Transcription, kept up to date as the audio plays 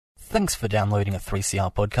Thanks for downloading a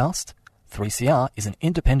 3CR podcast. 3CR is an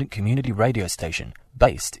independent community radio station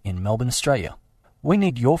based in Melbourne, Australia. We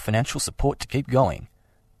need your financial support to keep going.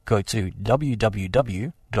 Go to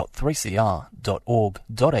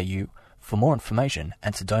www.3cr.org.au for more information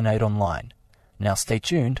and to donate online. Now stay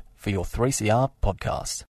tuned for your 3CR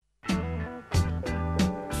podcast.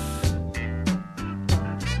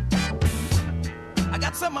 I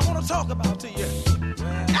got something I want to talk about to you.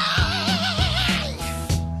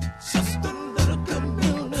 Just a little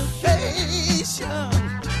communication.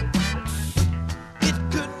 It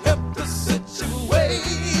could help the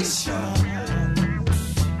situation.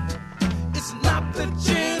 It's not the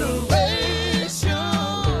generation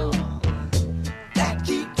that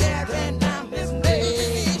keep carrying down this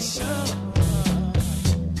nation.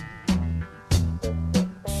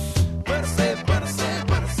 What I say.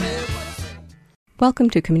 Welcome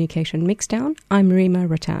to Communication Mixdown. I'm Rima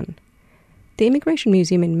Rattan. The Immigration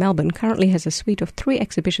Museum in Melbourne currently has a suite of 3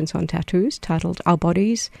 exhibitions on tattoos titled Our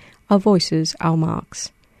Bodies, Our Voices, Our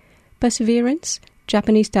Marks. Perseverance,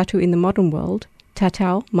 Japanese Tattoo in the Modern World,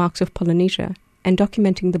 Tatau, Marks of Polynesia, and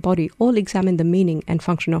Documenting the Body all examine the meaning and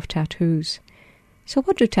function of tattoos. So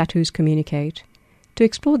what do tattoos communicate? To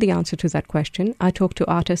explore the answer to that question, I talked to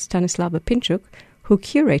artist Stanislava Pinchuk, who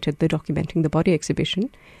curated the Documenting the Body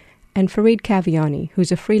exhibition, and Farid Kaviani,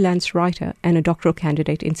 who's a freelance writer and a doctoral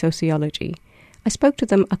candidate in sociology. I spoke to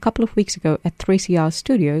them a couple of weeks ago at 3CR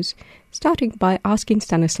Studios, starting by asking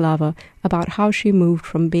Stanislava about how she moved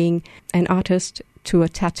from being an artist to a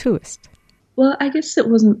tattooist. Well, I guess it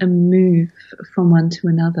wasn't a move from one to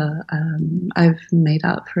another. I've made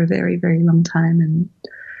art for a very, very long time, and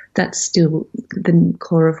that's still the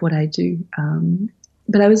core of what I do.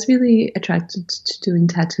 But I was really attracted to doing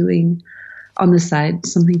tattooing on the side,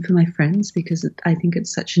 something for my friends, because I think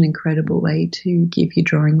it's such an incredible way to give your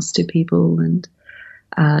drawings to people, and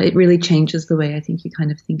it really changes the way I think you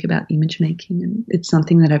kind of think about image making, and it's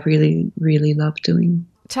something that I've really, really loved doing.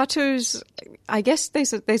 Tattoos, I guess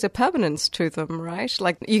there's a permanence to them, right?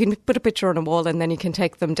 Like you can put a picture on a wall and then you can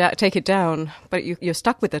take it down, but you're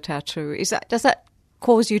stuck with the tattoo. Does that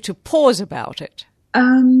cause you to pause about it?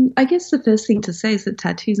 I guess the first thing to say is that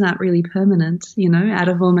tattoos aren't really permanent, out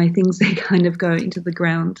of all my things, they kind of go into the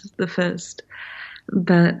ground the first.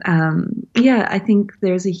 But, I think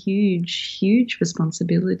there's a huge, huge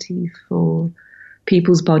responsibility for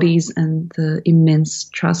people's bodies and the immense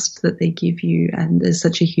trust that they give you. And there's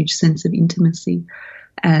such a huge sense of intimacy.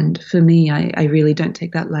 And for me, I really don't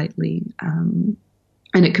take that lightly. And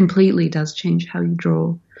it completely does change how you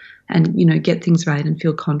draw and, get things right and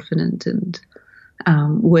feel confident and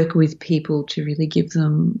work with people to really give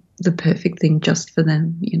them the perfect thing just for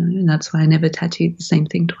them, and that's why I never tattooed the same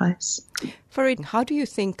thing twice. Farid, how do you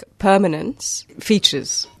think permanence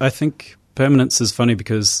features? I think permanence is funny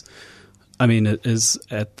because, it is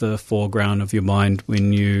at the foreground of your mind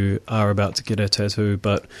when you are about to get a tattoo,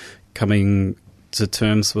 but coming to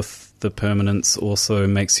terms with the permanence also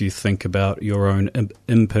makes you think about your own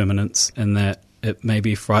impermanence, and that it may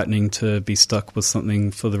be frightening to be stuck with something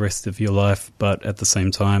for the rest of your life, but at the same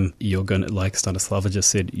time, you're going to, like Stanislava just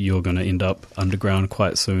said, you're going to end up underground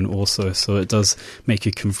quite soon also. So it does make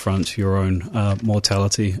you confront your own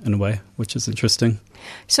mortality in a way, which is interesting.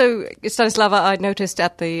 So, Stanislava, I noticed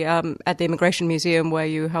at the Immigration Museum, where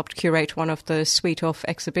you helped curate one of the suite of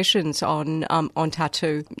exhibitions on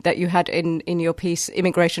tattoo, that you had in your piece,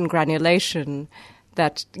 Immigration Granulation,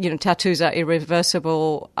 that tattoos are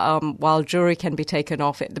irreversible while jewelry can be taken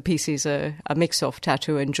off. The piece is a mix of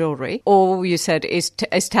tattoo and jewelry. Or you said is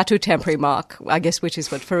tattoo temporary mark, I guess, which is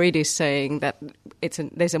what Farid is saying, that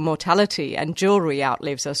there's a mortality and jewelry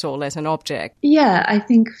outlives us all as an object. Yeah, I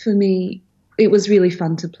think for me it was really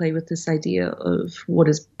fun to play with this idea of what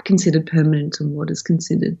is considered permanent and what is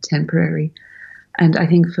considered temporary. And I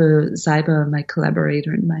think for Zyba, my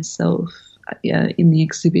collaborator, and myself, in the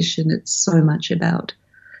exhibition, it's so much about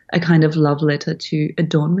a kind of love letter to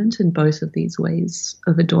adornment and both of these ways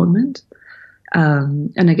of adornment.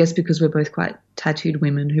 And I guess because we're both quite tattooed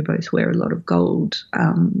women who both wear a lot of gold,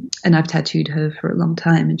 and I've tattooed her for a long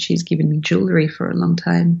time and she's given me jewelry for a long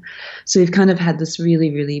time. So we've kind of had this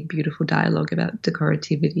really, really beautiful dialogue about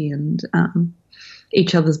decorativity and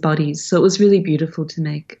each other's bodies. So it was really beautiful to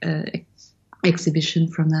make an exhibition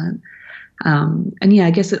from that. I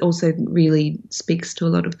guess it also really speaks to a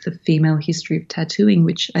lot of the female history of tattooing,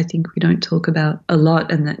 which I think we don't talk about a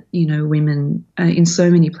lot, and that, women in so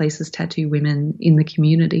many places tattoo women in the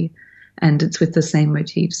community, and it's with the same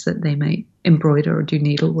motifs that they may embroider or do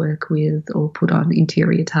needlework with or put on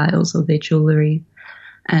interior tiles or their jewellery.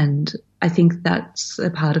 And I think that's a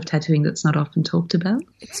part of tattooing that's not often talked about.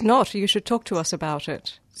 It's not. You should talk to us about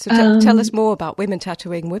it. So tell us more about women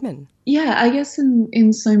tattooing women. Yeah, I guess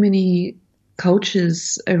in so many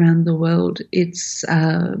cultures around the world, it's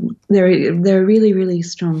there are really, really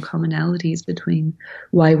strong commonalities between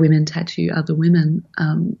why women tattoo other women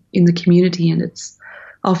in the community, and it's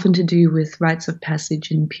often to do with rites of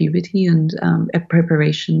passage in puberty and a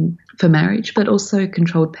preparation for marriage, but also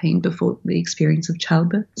controlled pain before the experience of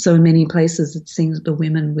childbirth. So in many places, it seems the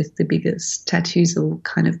women with the biggest tattoos will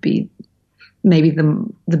kind of be maybe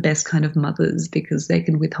the best kind of mothers because they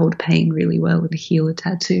can withhold pain really well and heal a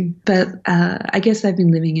tattoo. But I guess I've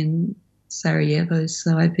been living in Sarajevo,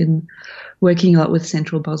 so I've been working a lot with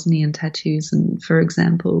Central Bosnian tattoos. And for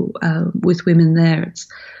example, with women there, it's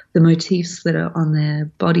the motifs that are on their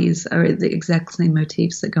bodies are the exact same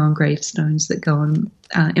motifs that go on gravestones, that go on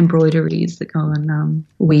embroideries, that go on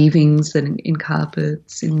weavings and in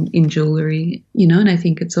carpets, in jewellery, and I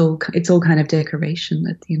think it's all kind of decoration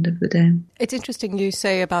at the end of the day. It's interesting you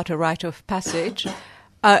say about a rite of passage.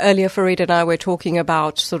 Earlier, Farid and I were talking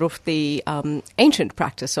about sort of the ancient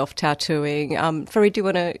practice of tattooing. Farid, do you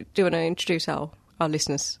want to introduce our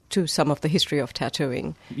listeners to some of the history of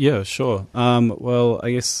tattooing? Yeah, sure. Well,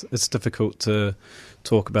 I guess it's difficult to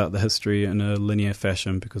talk about the history in a linear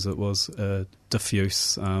fashion because it was a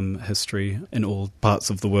diffuse history in all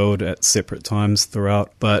parts of the world at separate times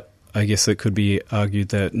throughout. But I guess it could be argued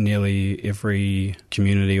that nearly every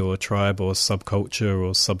community or tribe or subculture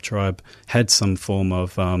or sub-tribe had some form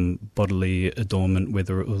of bodily adornment,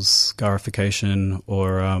 whether it was scarification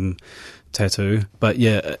or tattoo. But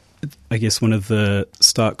yeah, I guess one of the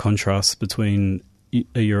stark contrasts between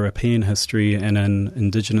a European history and an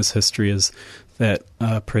Indigenous history is that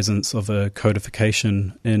presence of a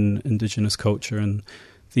codification in Indigenous culture and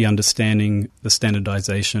the understanding, the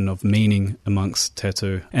standardization of meaning amongst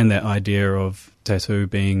tattoo, and that idea of tattoo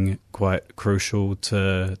being quite crucial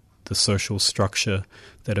to the social structure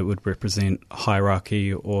that it would represent,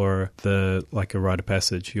 hierarchy or like a rite of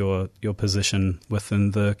passage, your position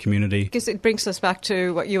within the community. Because it brings us back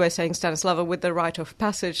to what you were saying, Stanislava, with the rite of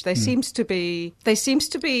passage. There seems to be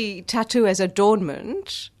tattoo as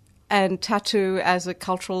adornment and tattoo as a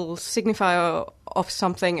cultural signifier of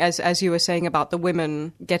something, as you were saying about the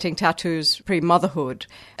women getting tattoos pre-motherhood.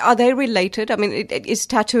 Are they related? I mean, is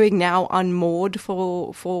tattooing now unmoored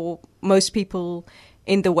for most people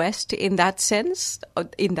in the West in that sense,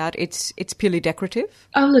 in that it's purely decorative?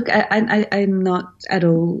 Oh, look, I'm not at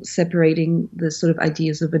all separating the sort of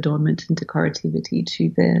ideas of adornment and decorativity to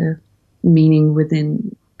their meaning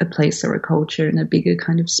within a place or a culture in a bigger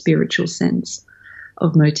kind of spiritual sense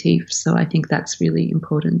of motif. So I think that's really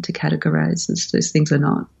important to categorize, as those things are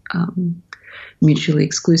not mutually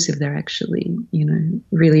exclusive. They're actually,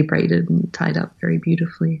 really braided and tied up very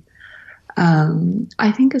beautifully.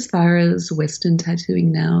 I think as far as Western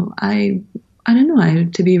tattooing now, I don't know.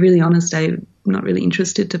 To be really honest, I'm not really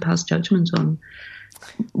interested to pass judgment on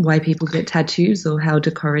why people get tattoos or how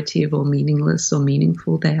decorative or meaningless or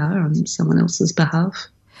meaningful they are on someone else's behalf.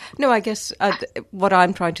 No, I guess what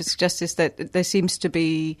I'm trying to suggest is that there seems to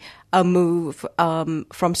be a move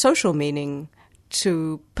from social meaning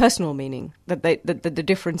to personal meaning, that the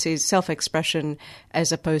difference is self-expression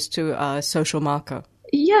as opposed to a social marker.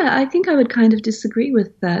 Yeah, I think I would kind of disagree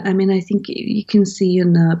with that. I mean, I think you can see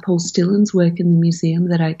in Paul Stillen's work in the museum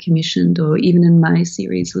that I commissioned, or even in my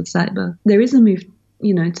series with Zyber, there is a move,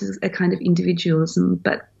 to a kind of individualism,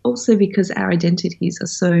 but also because our identities are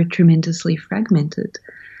so tremendously fragmented,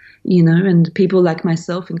 and people like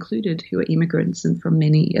myself included who are immigrants and from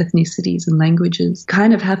many ethnicities and languages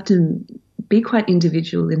kind of have to be quite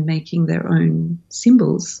individual in making their own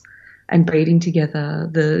symbols and braiding together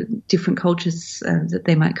the different cultures that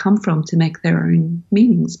they might come from to make their own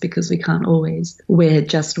meanings, because we can't always wear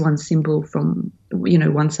just one symbol from,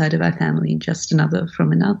 one side of our family and just another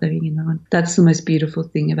from another, And that's the most beautiful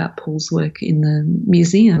thing about Paul's work in the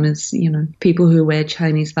museum is, people who wear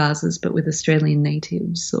Chinese vases but with Australian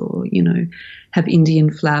natives, or, have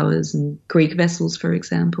Indian flowers and Greek vessels, for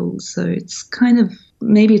example. So it's kind of,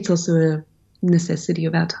 maybe it's also a necessity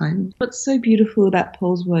of our time. What's so beautiful about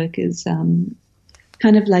Paul's work is kind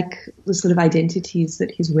of like the sort of identities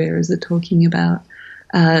that his wearers are talking about.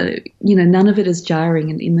 None of it is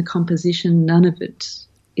jarring, and in the composition, none of it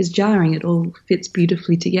is jarring. It all fits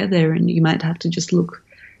beautifully together, and you might have to just look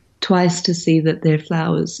twice to see that they're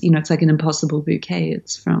flowers. It's like an impossible bouquet.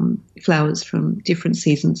 It's from flowers from different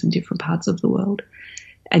seasons in different parts of the world,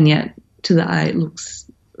 and yet to the eye it looks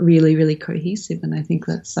really, really cohesive. And I think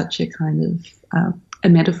that's such a kind of a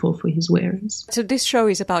metaphor for his wearers. So this show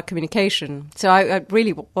is about communication. So I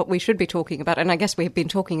really, what we should be talking about, and I guess we've been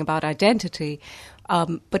talking about identity,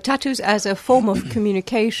 but tattoos as a form of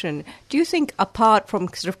communication. Do you think, apart from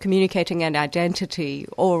sort of communicating an identity,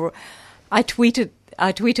 or I tweeted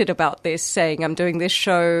about this saying, I'm doing this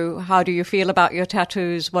show, how do you feel about your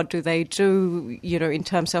tattoos? What do they do, in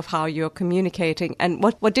terms of how you're communicating? And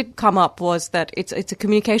what did come up was that it's a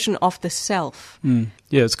communication of the self.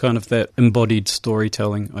 Yeah, it's kind of that embodied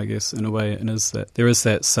storytelling, I guess, in a way, and is that there is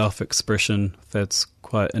that self-expression that's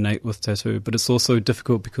quite innate with tattoo, but it's also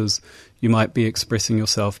difficult because you might be expressing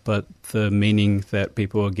yourself, but the meaning that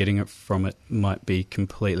people are getting from it might be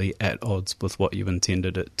completely at odds with what you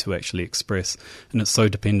intended it to actually express. And it's so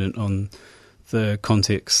dependent on the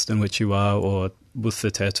context in which you are, or with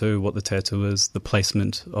the tattoo, what the tattoo is, the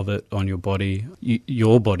placement of it on your body,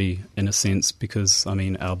 your body in a sense, because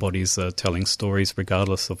our bodies are telling stories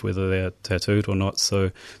regardless of whether they're tattooed or not.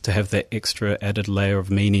 So to have that extra added layer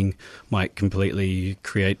of meaning might completely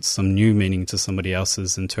create some new meaning to somebody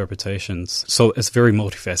else's interpretations. So it's very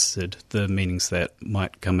multifaceted, the meanings that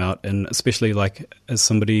might come out. And especially like as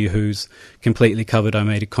somebody who's completely covered, I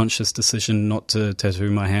made a conscious decision not to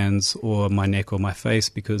tattoo my hands or my neck or my face,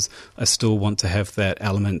 because I still want to have that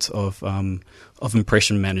element of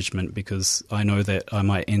impression management, because I know that I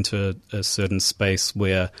might enter a certain space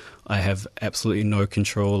where I have absolutely no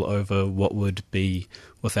control over what would be,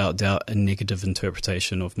 without doubt, a negative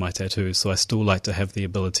interpretation of my tattoo. So I still like to have the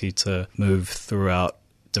ability to move throughout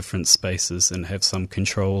different spaces and have some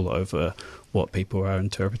control over what people are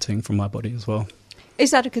interpreting from my body as well. Is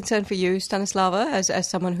that a concern for you, Stanislava, as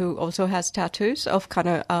someone who also has tattoos, of kind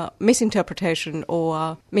of misinterpretation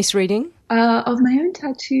or misreading? Of my own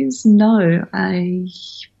tattoos, no.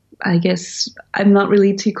 I guess I'm not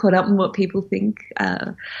really too caught up in what people think,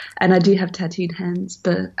 and I do have tattooed hands,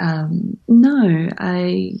 but no,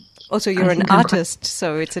 I. Also, you're an artist,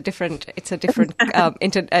 so it's a different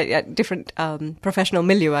different professional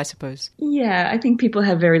milieu, I suppose. Yeah, I think people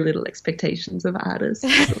have very little expectations of artists.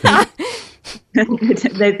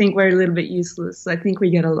 They think we're a little bit useless. I think we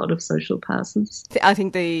get a lot of social passes. I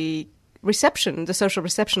think the social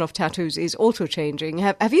reception of tattoos is also changing.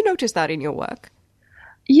 Have you noticed that in your work?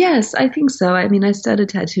 Yes, I think so. I started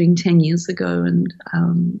tattooing 10 years ago, and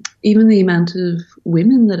even the amount of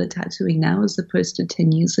women that are tattooing now as opposed to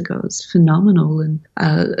 10 years ago is phenomenal. And,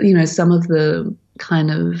 some of the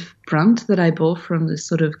kind of brunt that I bore from the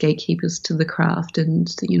sort of gatekeepers to the craft and,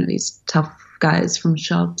 these tough guys from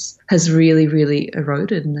shops has really, really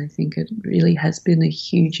eroded. And I think it really has been a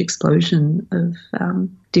huge explosion of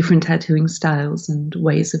different tattooing styles and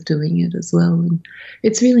ways of doing it as well. And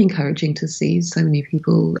it's really encouraging to see so many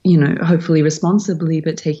people, hopefully responsibly,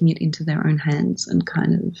 but taking it into their own hands and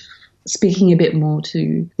kind of speaking a bit more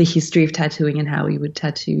to the history of tattooing and how we would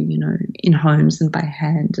tattoo, in homes and by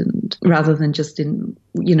hand, and rather than just in,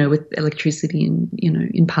 with electricity and,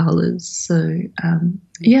 in parlors. So,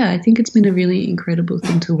 I think it's been a really incredible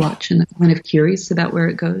thing to watch, and I'm kind of curious about where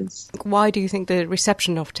it goes. Why do you think the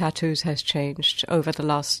reception of tattoos has changed over the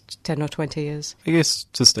last 10 or 20 years? I guess,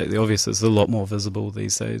 to state the obvious, it's a lot more visible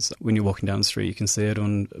these days. When you're walking down the street, you can see it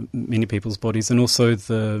on many people's bodies, and also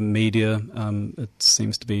the media. It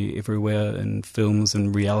seems to be everywhere in films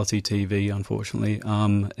and reality TV, unfortunately,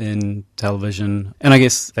 in television. And I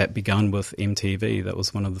guess that began with MTV. That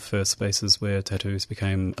was one of the first spaces where tattoos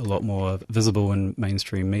became a lot more visible in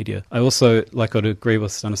mainstream media. I also, I'd agree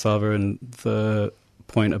with Stanislava and the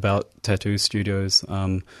point about tattoo studios.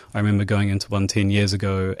 I remember going into one 10 years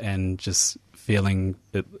ago and just feeling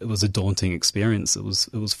it was a daunting experience. It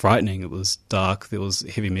was frightening. It was dark. There was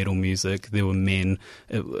heavy metal music. There were men.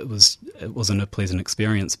 It wasn't a pleasant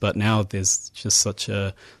experience. But now there's just such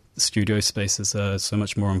a studio spaces are so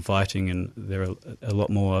much more inviting, and they're a lot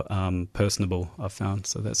more personable, I've found.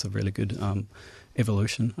 So that's a really good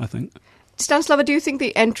evolution, I think. Stanislava, do you think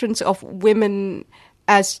the entrance of women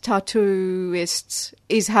as tattooists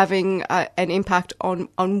is having an impact on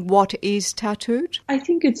what is tattooed? I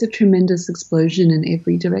think it's a tremendous explosion in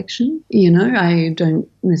every direction. I don't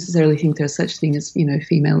necessarily think there's such thing as,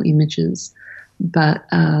 female images. But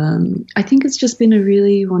I think it's just been a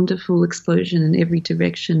really wonderful explosion in every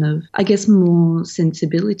direction of, I guess, more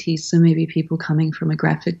sensibility. So maybe people coming from a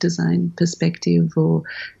graphic design perspective, or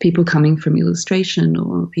people coming from illustration,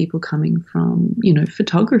 or people coming from,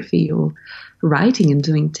 photography or writing and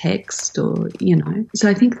doing text, or, So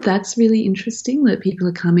I think that's really interesting that people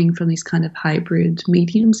are coming from these kind of hybrid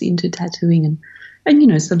mediums into tattooing and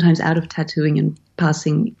sometimes out of tattooing and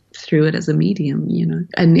passing through it as a medium,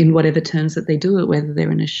 and in whatever terms that they do it, whether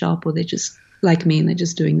they're in a shop or they're just like me and they're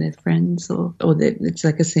just doing their friends, or it's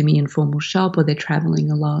like a semi-informal shop, or they're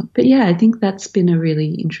traveling a lot. But yeah, I think that's been a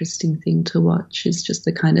really interesting thing to watch, is just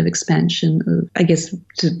the kind of expansion of, I guess,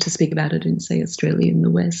 to speak about it in, say, Australia and the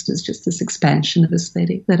West, is just this expansion of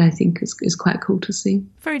aesthetic that I think is quite cool to see.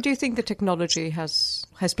 Ferry, do you think the technology has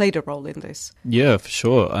played a role in this? Yeah, for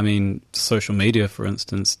sure. I mean, social media, for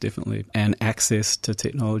instance, definitely. And access to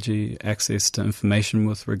technology, access to information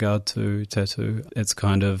with regard to tattoo. It's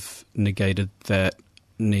kind of negated that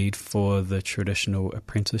need for the traditional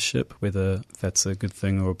apprenticeship, whether that's a good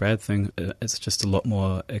thing or a bad thing. It's just a lot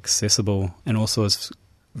more accessible. And also it's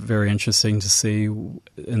very interesting to see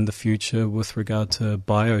in the future with regard to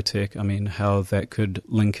biotech. I mean, how that could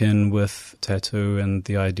link in with tattoo and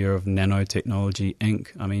the idea of nanotechnology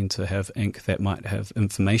ink. I mean, to have ink that might have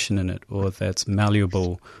information in it, or that's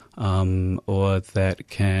malleable, or that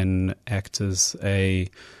can act as a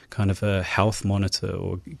kind of a health monitor,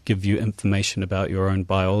 or give you information about your own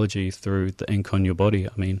biology through the ink on your body.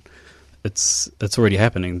 I mean, it's already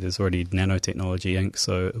happening. There's already nanotechnology ink,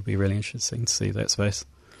 so it'll be really interesting to see that space.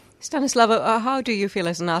 Stanislava, how do you feel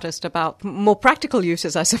as an artist about more practical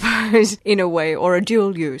uses, I suppose, in a way, or a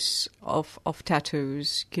dual use of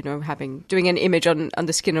tattoos, you know, doing an image on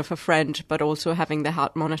the skin of a friend, but also having the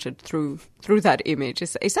heart monitored through that image?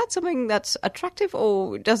 Is that something that's attractive,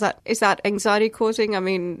 or is that anxiety causing? I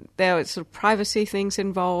mean, there are sort of privacy things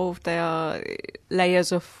involved, there are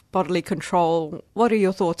layers of bodily control. What are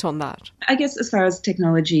your thoughts on that? I guess as far as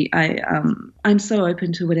technology, I'm so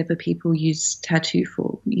open to whatever people use tattoo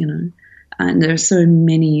for, you know. And there are so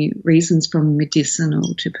many reasons, from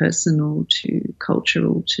medicinal to personal to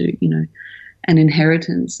cultural to, you know, an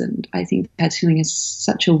inheritance. And I think tattooing is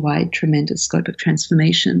such a wide, tremendous scope of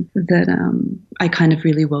transformation that I kind of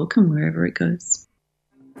really welcome wherever it goes.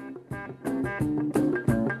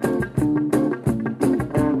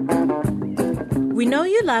 We know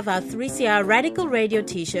you love our 3CR Radical Radio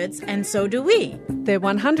t-shirts, and so do we. They're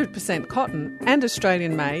 100% cotton and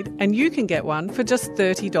Australian made, and you can get one for just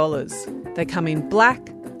 $30. They come in black,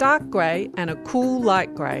 dark grey and a cool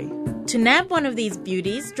light grey. To nab one of these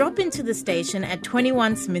beauties, drop into the station at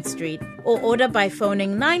 21 Smith Street or order by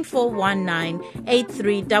phoning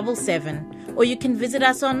 9419-8377. Or you can visit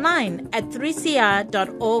us online at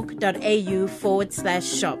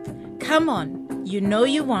 3cr.org.au/shop. Come on, you know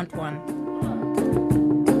you want one.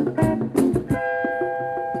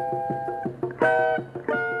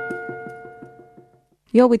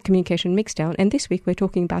 You're with Communication Mixdown, and this week we're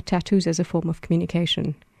talking about tattoos as a form of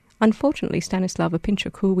communication. Unfortunately, Stanislava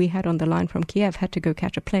Pinchuk, who we had on the line from Kiev, had to go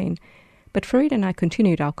catch a plane, but Farid and I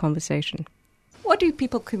continued our conversation. What do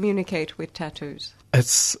people communicate with tattoos?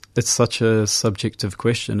 It's such a subjective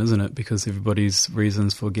question, isn't it? Because everybody's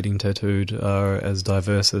reasons for getting tattooed are as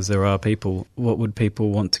diverse as there are people. What would people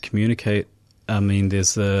want to communicate? I mean,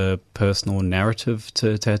 there's a personal narrative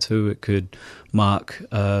to a tattoo. It could mark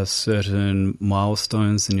certain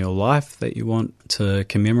milestones in your life that you want to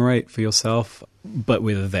commemorate for yourself. But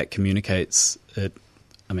whether that communicates it,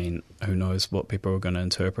 I mean, who knows what people are going to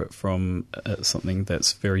interpret from something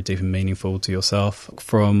that's very deep and meaningful to yourself.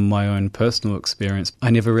 From my own personal experience,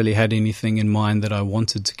 I never really had anything in mind that I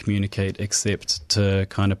wanted to communicate except to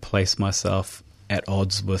kind of place myself at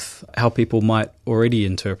odds with how people might already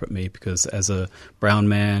interpret me, because as a brown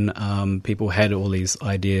man, people had all these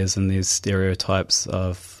ideas and these stereotypes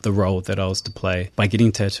of the role that I was to play. By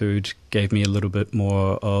getting tattooed gave me a little bit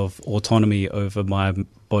more of autonomy over my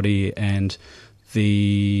body and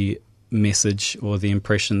the message or the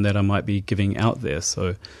impression that I might be giving out there,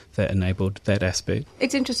 so that enabled that aspect.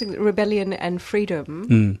 It's interesting that rebellion and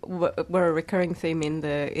freedom were a recurring theme in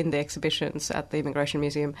the exhibitions at the Immigration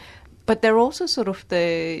Museum. But they're also sort of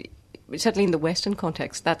certainly in the Western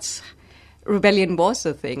context, rebellion was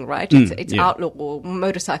the thing, right? It's outlaw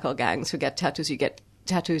motorcycle gangs who get tattoos, you get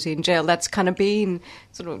tattoos in jail. That's kind of been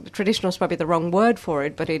sort of, traditional is probably the wrong word for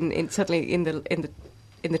it, but certainly in the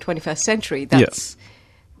 21st century,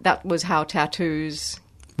 that was how tattoos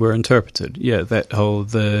were interpreted. Yeah,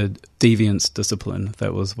 the deviance discipline,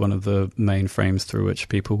 that was one of the main frames through which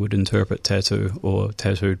people would interpret tattoo or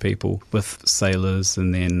tattooed people, with sailors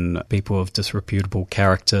and then people of disreputable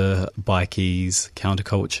character, bikies,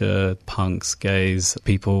 counterculture, punks, gays,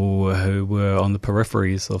 people who were on the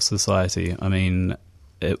peripheries of society. I mean,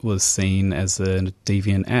 it was seen as a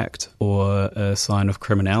deviant act or a sign of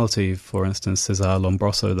criminality. For instance, Cesare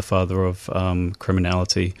Lombroso, the father of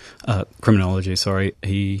criminology,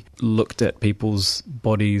 he looked at people's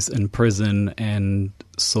bodies in prison and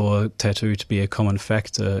saw tattoo to be a common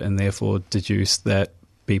factor, and therefore deduced that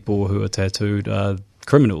people who are tattooed are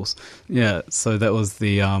criminals. Yeah, so that was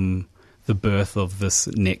the the birth of this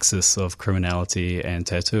nexus of criminality and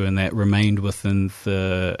tattoo, and that remained within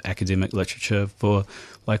the academic literature for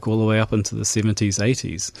like all the way up into the 70s,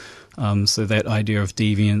 80s. So that idea of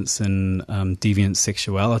deviance and deviant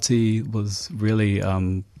sexuality was really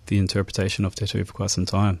the interpretation of tattoo for quite some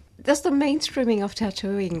time. Does the mainstreaming of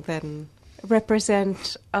tattooing then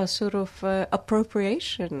represent a sort of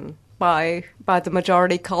appropriation by the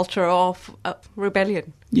majority culture of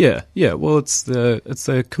rebellion? Yeah. Well, it's the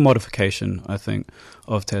commodification, I think,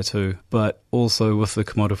 of tattoo. But also with the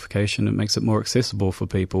commodification, it makes it more accessible for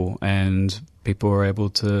people, and people are able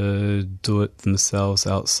to do it themselves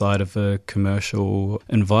outside of a commercial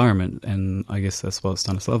environment. And I guess that's what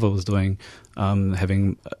Stanislava was doing,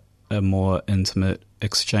 having a more intimate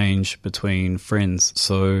exchange between friends.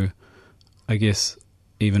 So I guess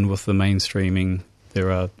even with the mainstreaming, there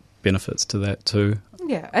are benefits to that too.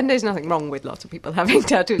 Yeah, and there's nothing wrong with lots of people having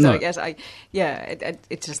tattoos. No. I guess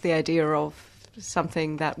it's just the idea of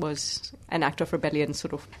something that was an act of rebellion,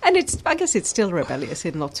 sort of, and I guess it's still rebellious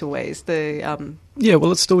in lots of ways. Well,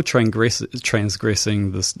 it's still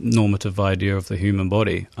transgressing this normative idea of the human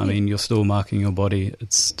body. I mean, you're still marking your body.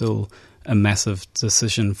 It's still a massive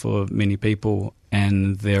decision for many people,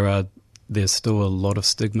 and there's still a lot of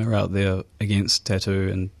stigma out there against tattoo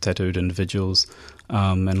and tattooed individuals,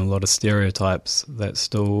 and a lot of stereotypes that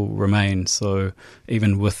still remain. So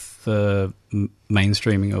even with the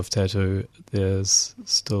mainstreaming of tattoo, there's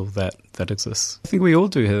still that exists. I think we all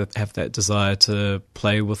do have that desire to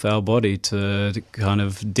play with our body, to kind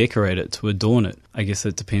of decorate it, to adorn it. I guess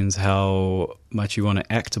it depends how much you want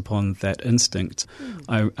to act upon that instinct.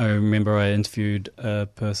 I remember I interviewed a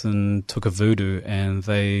person, Tuka Voodoo, and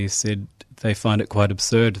they said they find it quite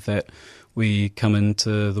absurd that we come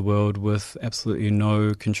into the world with absolutely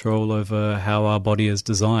no control over how our body is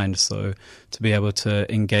designed. So to be able to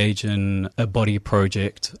engage in a body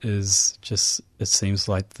project is just, it seems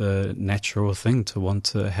like the natural thing to want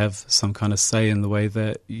to have some kind of say in the way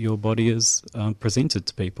that your body is presented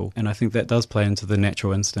to people. And I think that does play into the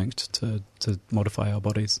natural instinct to modify our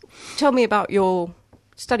bodies. Tell me about your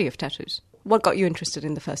study of tattoos. What got you interested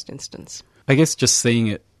in the first instance? I guess just seeing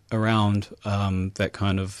it around, that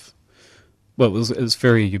kind of, well, it was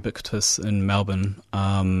very ubiquitous in Melbourne,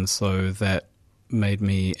 so that made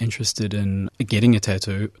me interested in getting a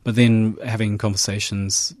tattoo. But then having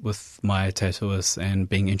conversations with my tattooist and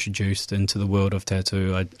being introduced into the world of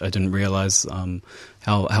tattoo, I didn't realise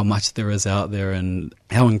how much there is out there and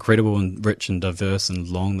how incredible and rich and diverse and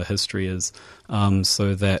long the history is.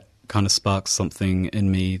 So that kind of sparked something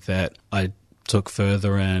in me that I took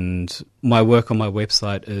further, and my work on my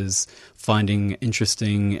website is finding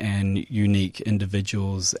interesting and unique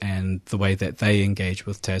individuals and the way that they engage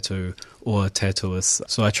with tattoo or tattooists.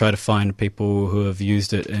 So I try to find people who have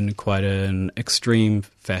used it in quite an extreme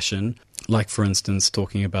fashion. Like, for instance,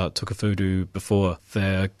 talking about Tuka Voodoo before,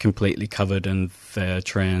 they're completely covered in their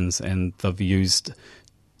trans, and they've used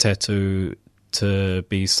tattoo to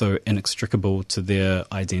be so inextricable to their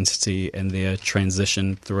identity and their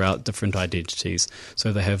transition throughout different identities.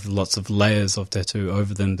 So they have lots of layers of tattoo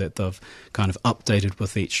over them that they've kind of updated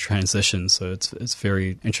with each transition. So it's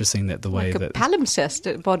very interesting that the way that... Like a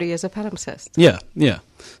palimpsest, body as a palimpsest. Yeah.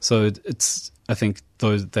 So I think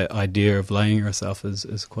that idea of laying yourself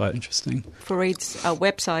is quite interesting. Farid's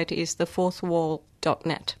website is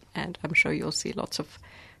thefourthwall.net, and I'm sure you'll see lots of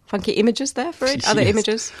funky images there for it? Other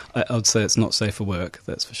images? I would say it's not safe for work,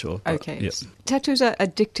 that's for sure. Okay. Yes. Tattoos are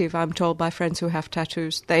addictive, I'm told by friends who have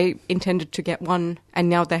tattoos. They intended to get one, and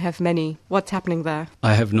now they have many. What's happening there?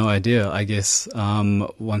 I have no idea. I guess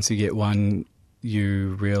once you get one,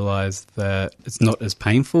 you realise that it's not as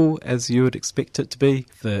painful as you would expect it to be.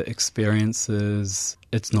 The experience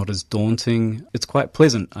it's not as daunting. It's quite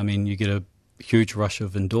pleasant. I mean, you get a huge rush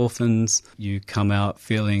of endorphins. You come out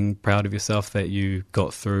feeling proud of yourself that you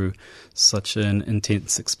got through such an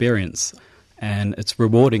intense experience. And it's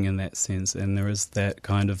rewarding in that sense. And there is that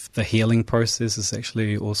kind of, the healing process is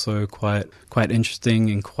actually also quite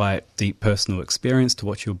interesting and quite deep personal experience to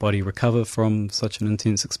watch your body recover from such an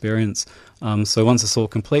intense experience. So once it's all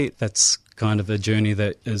complete, that's kind of a journey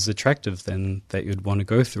that is attractive then that you'd want to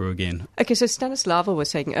go through again. Okay, so Stanislava was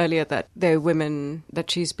saying earlier that there are women that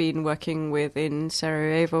she's been working with in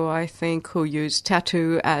Sarajevo, I think, who use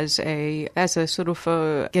tattoo as a sort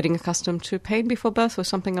of getting accustomed to pain before birth or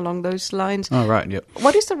something along those lines. Oh, right, yep.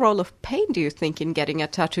 What is the role of pain, do you think, in getting a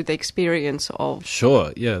tattoo, the experience of...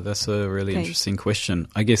 Sure, yeah, that's a really interesting question.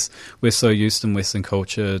 I guess we're so used in Western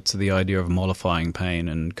culture to the idea of mollifying pain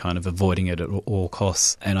and kind of avoiding it at all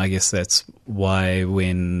costs, and I guess that's why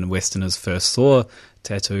when Westerners first saw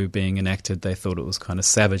tattoo being enacted, they thought it was kind of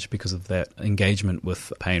savage because of that engagement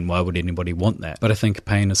with pain. Why would anybody want that? But I think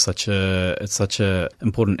pain is such a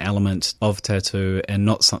important element of tattoo, and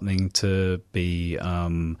not something to be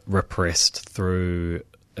repressed through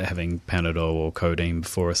having Panadol or codeine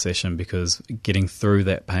before a session, because getting through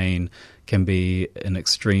that pain can be an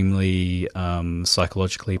extremely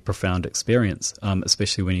psychologically profound experience,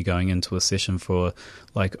 especially when you're going into a session for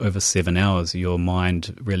like over 7 hours. Your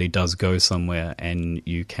mind really does go somewhere, and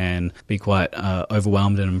you can be quite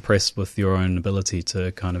overwhelmed and impressed with your own ability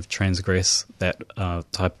to kind of transgress that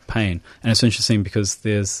type of pain. And it's interesting because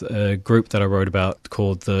there's a group that I wrote about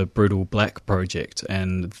called the Brutal Black Project,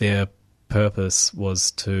 and their purpose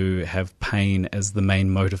was to have pain as the main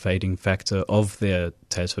motivating factor of their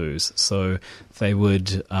tattoos. So they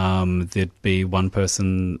would there'd be one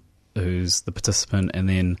person who's the participant, and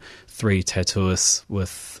then 3 tattooists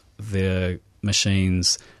with their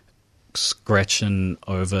machines scratching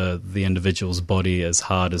over the individual's body as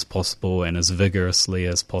hard as possible and as vigorously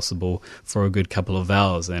as possible for a good couple of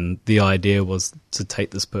hours. And the idea was to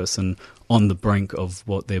take this person on the brink of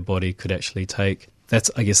what their body could actually take.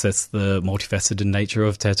 I guess that's the multifaceted nature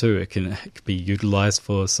of tattoo. It can be utilized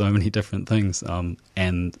for so many different things,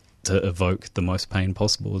 and to evoke the most pain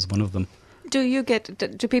possible is one of them. Do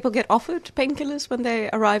people get offered painkillers when they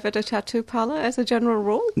arrive at a tattoo parlor as a general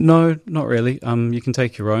rule? No, not really. You can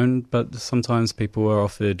take your own, but sometimes people are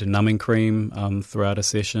offered numbing cream throughout a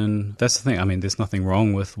session. That's the thing. I mean, there's nothing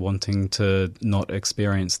wrong with wanting to not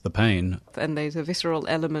experience the pain. And there's a visceral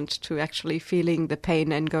element to actually feeling the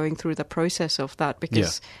pain and going through the process of that,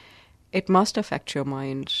 because it must affect your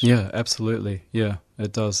mind. Yeah, absolutely. Yeah,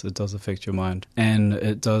 it does. It does affect your mind. And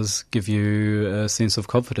it does give you a sense of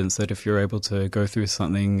confidence that if you're able to go through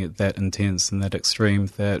something that intense and that extreme,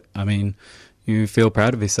 that, I mean, you feel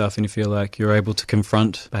proud of yourself and you feel like you're able to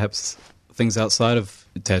confront perhaps things outside of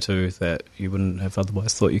tattoo that you wouldn't have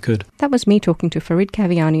otherwise thought you could. That was me talking to Farid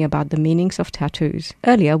Kaviani about the meanings of tattoos.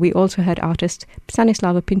 Earlier, we also had artist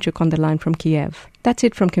Stanislava Pinchuk on the line from Kiev. That's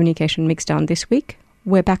it from Communication Mixdown this week.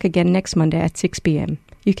 We're back again next Monday at 6 p.m.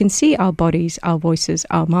 You can see Our Bodies, Our Voices,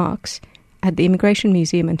 Our Marks at the Immigration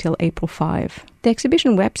Museum until April 5. The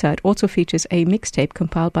exhibition website also features a mixtape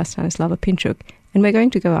compiled by Stanislava Pinchuk, and we're going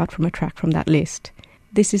to go out from a track from that list.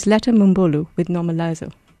 This is Letta Mumbulu with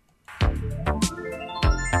Normalizer.